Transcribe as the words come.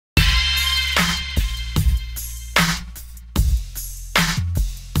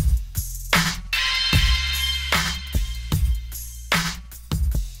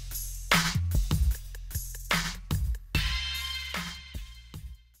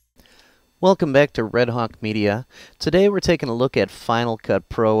Welcome back to Red Hawk Media. Today we're taking a look at Final Cut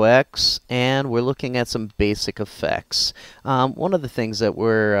Pro X and we're looking at some basic effects. One of the things that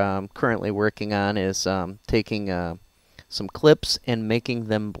we're currently working on is taking some clips and making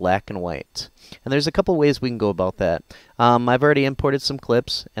them black and white. And there's a couple ways we can go about that. I've already imported some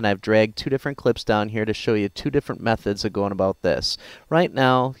clips and I've dragged two different clips down here to show you two different methods of going about this. Right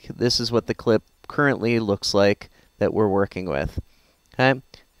now, this is what the clip currently looks like that we're working with. Okay?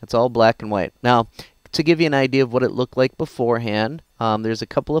 It's all black and white. Now, to give you an idea of what it looked like beforehand, there's a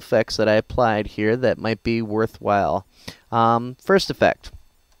couple effects that I applied here that might be worthwhile. First effect,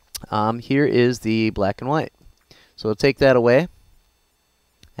 here is the black and white. So we'll take that away,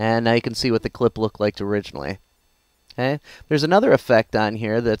 and now you can see what the clip looked like originally. Okay. There's another effect on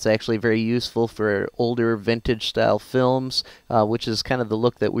here that's actually very useful for older vintage style films, which is kind of the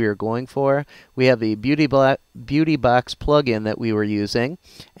look that we are going for. We have a beauty box plugin that we were using,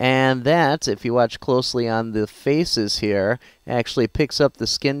 and that, if you watch closely on the faces here, actually picks up the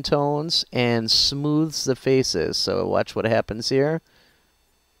skin tones and smooths the faces. So watch what happens here.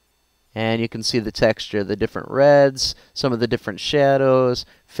 And you can see the texture, the different reds, some of the different shadows,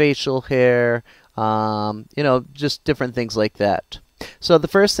 facial hair, you know, just different things like that. So the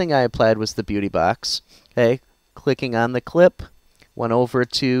first thing I applied was the beauty box. Okay, clicking on the clip, went over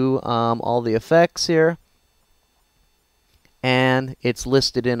to all the effects here, and it's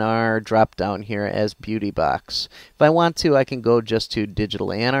listed in our drop down here as beauty box. If I want to, I can go just to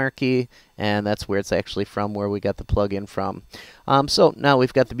Digital Anarchy, and that's where it's actually from, where we got the plugin from. So now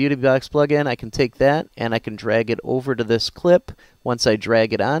we've got the beauty box plugin. I can take that and I can drag it over to this clip. Once I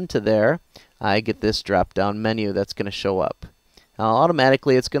drag it onto there, I get this drop down menu that's going to show up. Now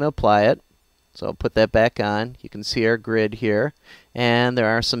automatically it's going to apply it. So I'll put that back on. You can see our grid here, and there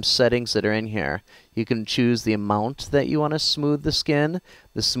are some settings that are in here. You can choose the amount that you want to smooth the skin,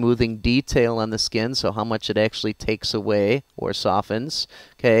 the smoothing detail on the skin, so how much it actually takes away or softens.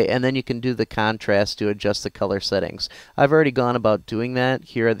 Okay, and then you can do the contrast to adjust the color settings. I've already gone about doing that.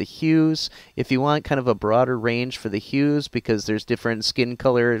 Here are the hues. If you want kind of a broader range for the hues, because there's different skin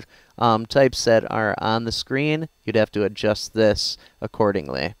color types that are on the screen, you'd have to adjust this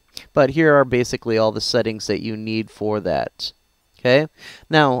accordingly. But here are basically all the settings that you need for that. Okay.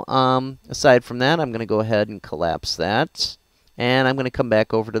 Now, aside from that, I'm going to go ahead and collapse that, and I'm going to come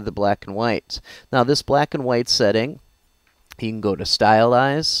back over to the black and white. Now, this black and white setting, you can go to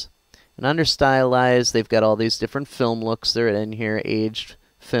Stylize, and under Stylize, they've got all these different film looks. They're in here, aged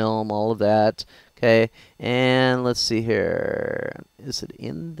film, all of that. Okay, and let's see here. Is it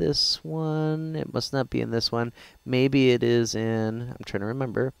in this one? It must not be in this one. Maybe it is in, I'm trying to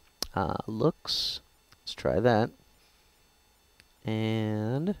remember. Looks. Let's try that.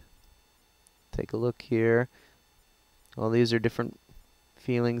 And take a look here. All these are different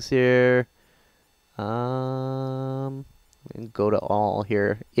feelings here. We can go to all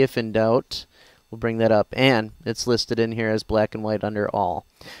here. If in doubt, we'll bring that up. And it's listed in here as black and white under all.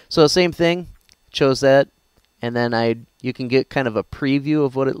 So same thing. Chose that, and then you can get kind of a preview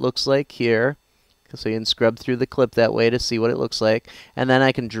of what it looks like here. So you can scrub through the clip that way to see what it looks like, and then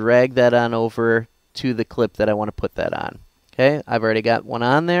I can drag that on over to the clip that I want to put that on. Okay, I've already got one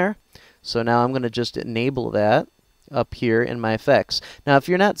on there, so now I'm going to just enable that up here in my effects. Now if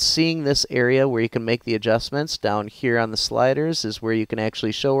you're not seeing this area where you can make the adjustments, down here on the sliders is where you can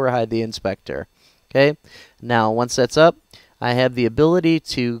actually show or hide the inspector. Okay, now once that's up, I have the ability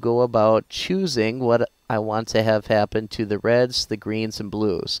to go about choosing what I want to have happen to the reds, the greens, and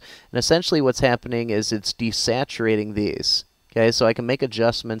blues. And essentially what's happening is it's desaturating these. Okay, so I can make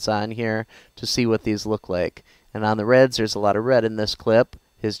adjustments on here to see what these look like. And on the reds, there's a lot of red in this clip.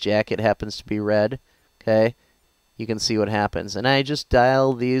 His jacket happens to be red. Okay, you can see what happens. And I just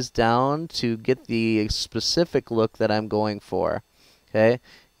dial these down to get the specific look that I'm going for. Okay.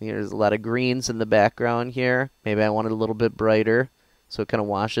 There's a lot of greens in the background here. Maybe I want it a little bit brighter, so it kind of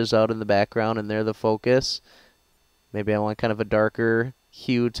washes out in the background and they're the focus. Maybe I want kind of a darker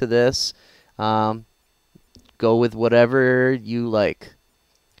hue to this. Go with whatever you like.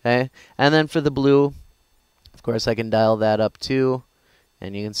 Okay, and then for the blue, of course, I can dial that up too,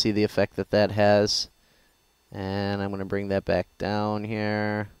 and you can see the effect that that has. And I'm going to bring that back down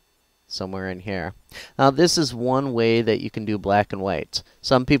here, somewhere in here. Now this is one way that you can do black and white.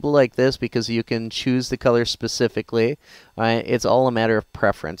 Some people like this because you can choose the color specifically. Right? It's all a matter of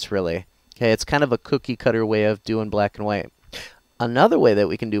preference, really. Okay, it's kind of a cookie cutter way of doing black and white. Another way that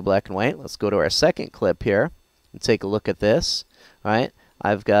we can do black and white, let's go to our second clip here and take a look at this. All right,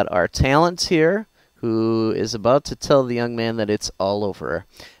 I've got our talent here who is about to tell the young man that it's all over her.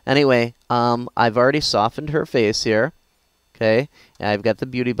 Anyway, I've already softened her face here. Okay, and I've got the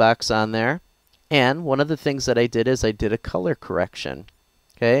beauty box on there. And one of the things that I did is I did a color correction.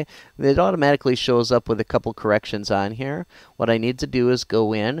 Okay, it automatically shows up with a couple corrections on here. What I need to do is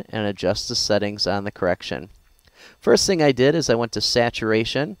go in and adjust the settings on the correction. First thing I did is I went to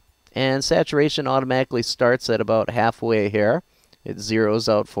saturation, and saturation automatically starts at about halfway here. It zeroes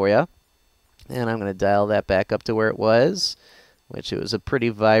out for you. And I'm going to dial that back up to where it was, which it was a pretty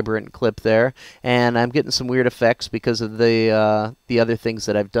vibrant clip there. And I'm getting some weird effects because of the other things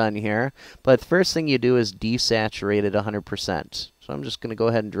that I've done here. But the first thing you do is desaturate it 100%. So I'm just going to go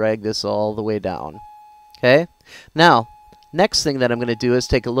ahead and drag this all the way down. Okay? Now, next thing that I'm going to do is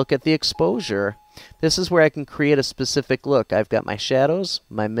take a look at the exposure. This is where I can create a specific look. I've got my shadows,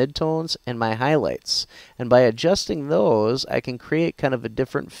 my midtones, and my highlights. And by adjusting those, I can create kind of a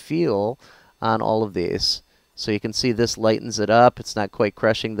different feel on all of these. So you can see this lightens it up. It's not quite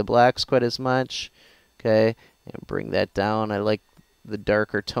crushing the blacks quite as much. Okay, and bring that down. I like the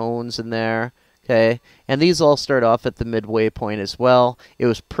darker tones in there. Okay, and these all start off at the midway point as well. It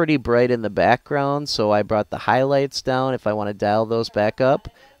was pretty bright in the background, so I brought the highlights down. If I want to dial those back up,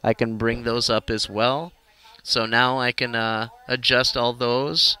 I can bring those up as well. So now I can adjust all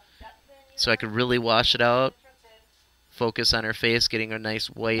those so I can really wash it out. Focus on her face, getting a nice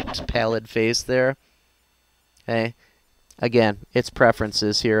white pallid face there. Okay. Again, it's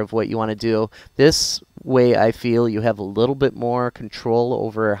preferences here of what you want to do. This way I feel you have a little bit more control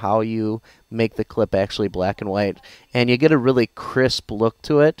over how you make the clip actually black and white. And you get a really crisp look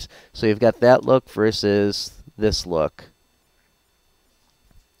to it. So you've got that look versus this look.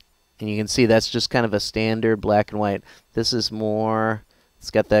 And you can see that's just kind of a standard black and white. This is more, it's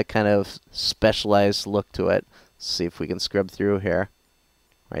got that kind of specialized look to it. Let's see if we can scrub through here.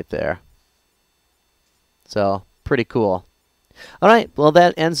 Right there. So, pretty cool. Alright, well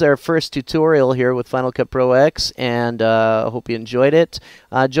that ends our first tutorial here with Final Cut Pro X, and I hope you enjoyed it.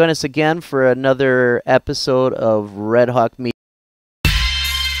 Join us again for another episode of Red Hawk Media.